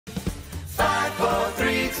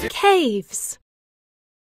Caves.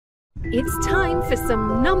 It's time for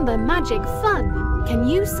some number magic fun. Can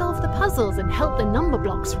you solve the puzzles and help the number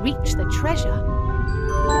blocks reach the treasure?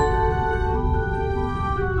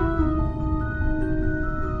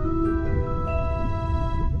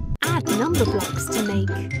 Add number blocks to make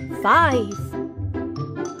 5.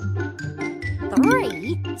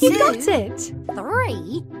 3. You got it!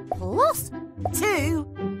 3 plus 2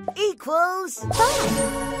 equals 5.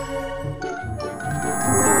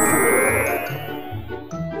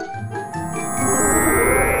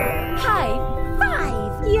 High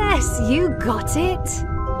 5. Yes, you got it!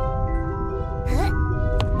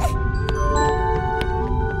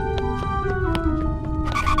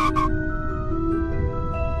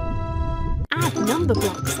 Add number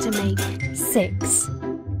blocks to make 6.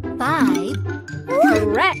 5.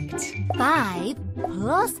 Correct! 5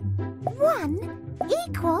 plus 1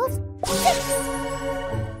 equals 6.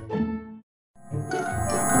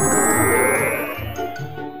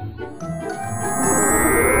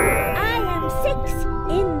 I am 6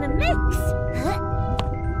 in the mix.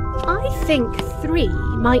 I think 3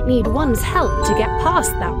 might need 1's help to get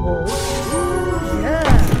past that wall.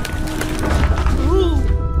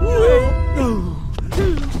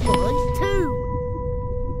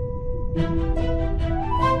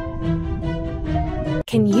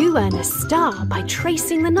 Can you earn a star by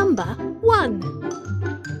tracing the number 1?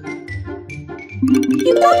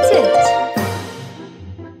 You got it!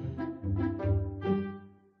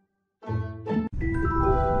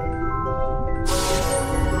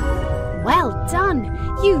 Well done!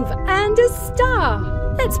 You've earned a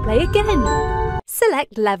star! Let's play again.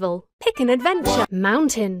 Select level. Pick an adventure.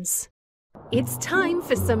 Mountains. It's time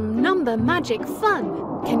for some number magic fun.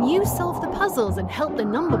 Can you solve the puzzles and help the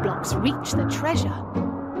number blocks reach the treasure?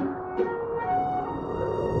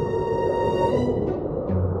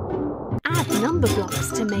 Add number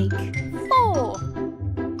blocks to make 4.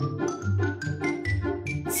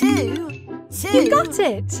 2 You got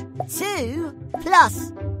it! 2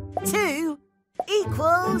 plus 2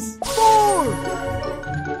 equals 4.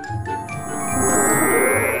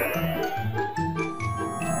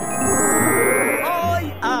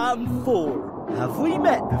 I am 4. Have we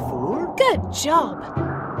met before? Good job!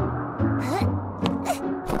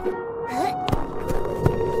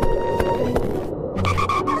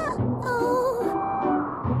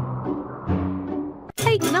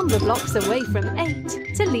 Take number blocks away from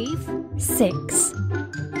 8 to leave 6.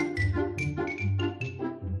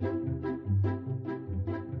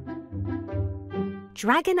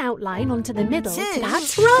 Drag an outline onto the middle. 2.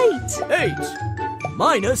 That's right! 8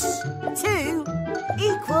 minus 2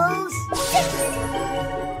 equals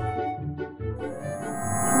 6.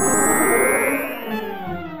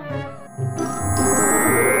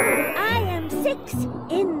 I am 6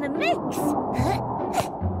 in the mix.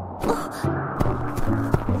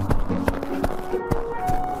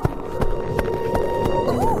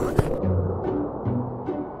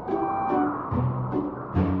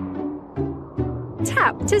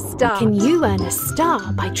 Tap to start. Can you earn a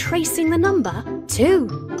star by tracing the number 2?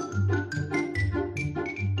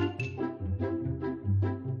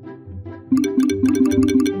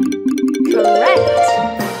 Correct!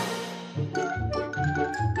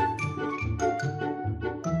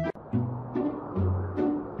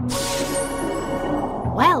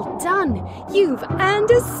 Well done! You've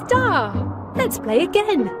earned a star! Let's play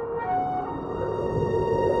again.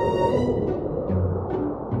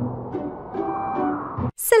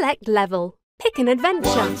 Select level. Pick an adventure.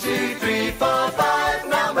 1, 2, 3, 4, 5,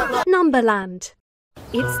 Numberblocks. Numberland.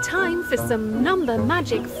 It's time for some number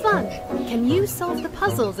magic fun. Can you solve the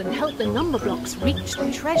puzzles and help the number blocks reach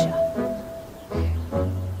the treasure?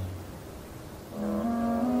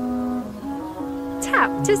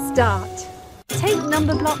 Tap to start. Take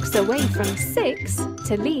number blocks away from 6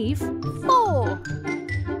 to leave 4.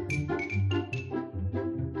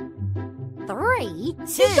 3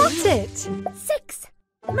 2 You got it! 6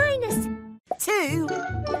 minus 2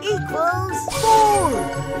 equals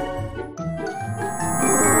 4.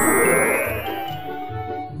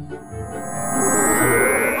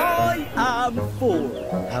 I am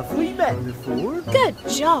 4. Have we met before? Good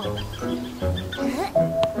job!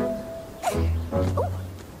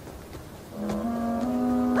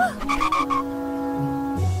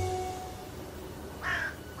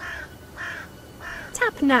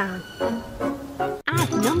 Tap now.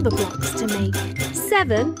 Add number blocks to make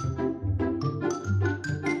 7.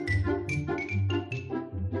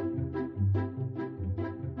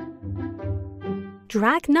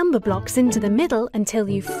 Drag number blocks into the middle until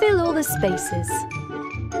you fill all the spaces.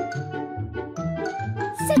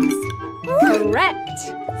 6. Correct!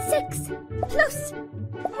 6 plus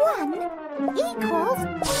 1 equals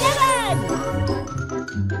 7.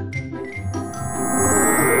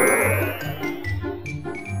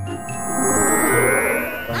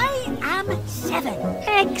 I am 7.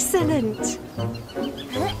 Excellent!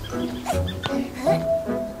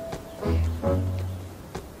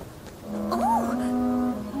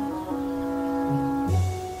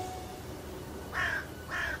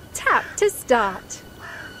 Tap to start.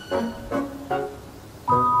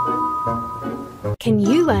 Can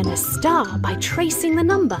you earn a star by tracing the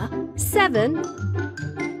number 7?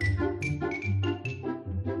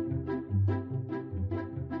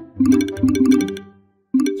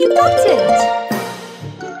 You got it!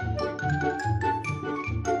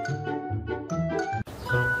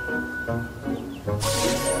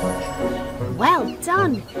 Well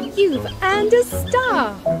done! You've earned a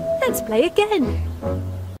star! Let's play again.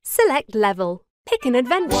 Select level. Pick an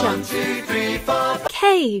adventure. 1, 2, 3, 4.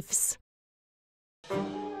 Caves.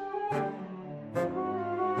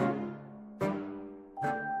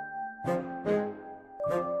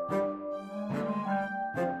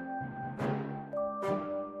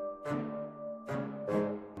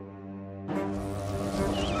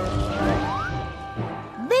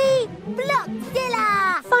 Me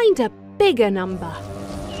Blockzilla! Find a bigger number.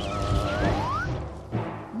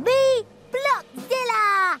 Me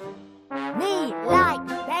Blockzilla! Me like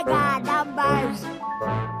bigger numbers.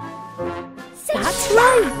 6 That's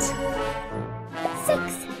right! 6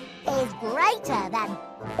 is greater than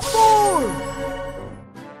 4.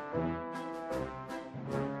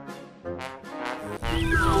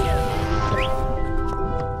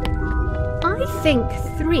 I think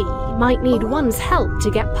 3 might need one's help to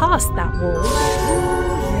get past that wall.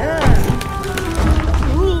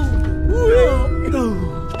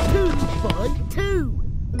 Two by 2.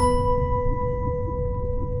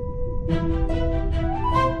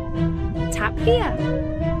 Tap here.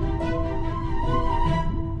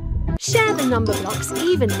 Share the number blocks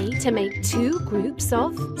evenly to make 2 groups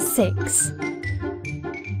of 6.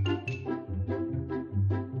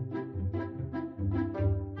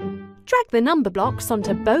 Drag the number blocks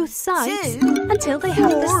onto both sides 2, until they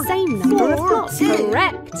have the 4, same number of 4, blocks. 2.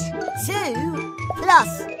 Correct. 2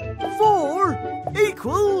 plus 4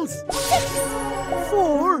 equals 6.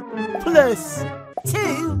 4 plus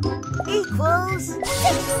 2 equals 6.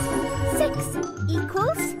 6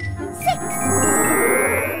 equals 6.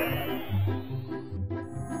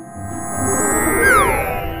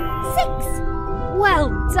 6. Well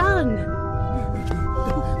done.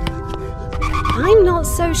 I'm not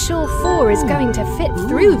so sure 4 is going to fit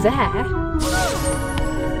through there.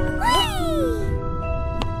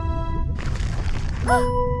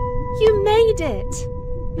 You made it.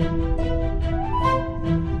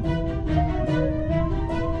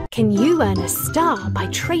 Can you earn a star by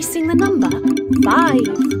tracing the number 5?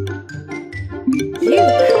 You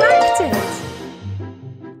cracked it.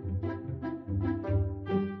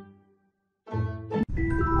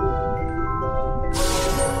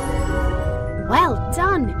 Well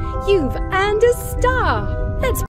done! You've earned a star! Let's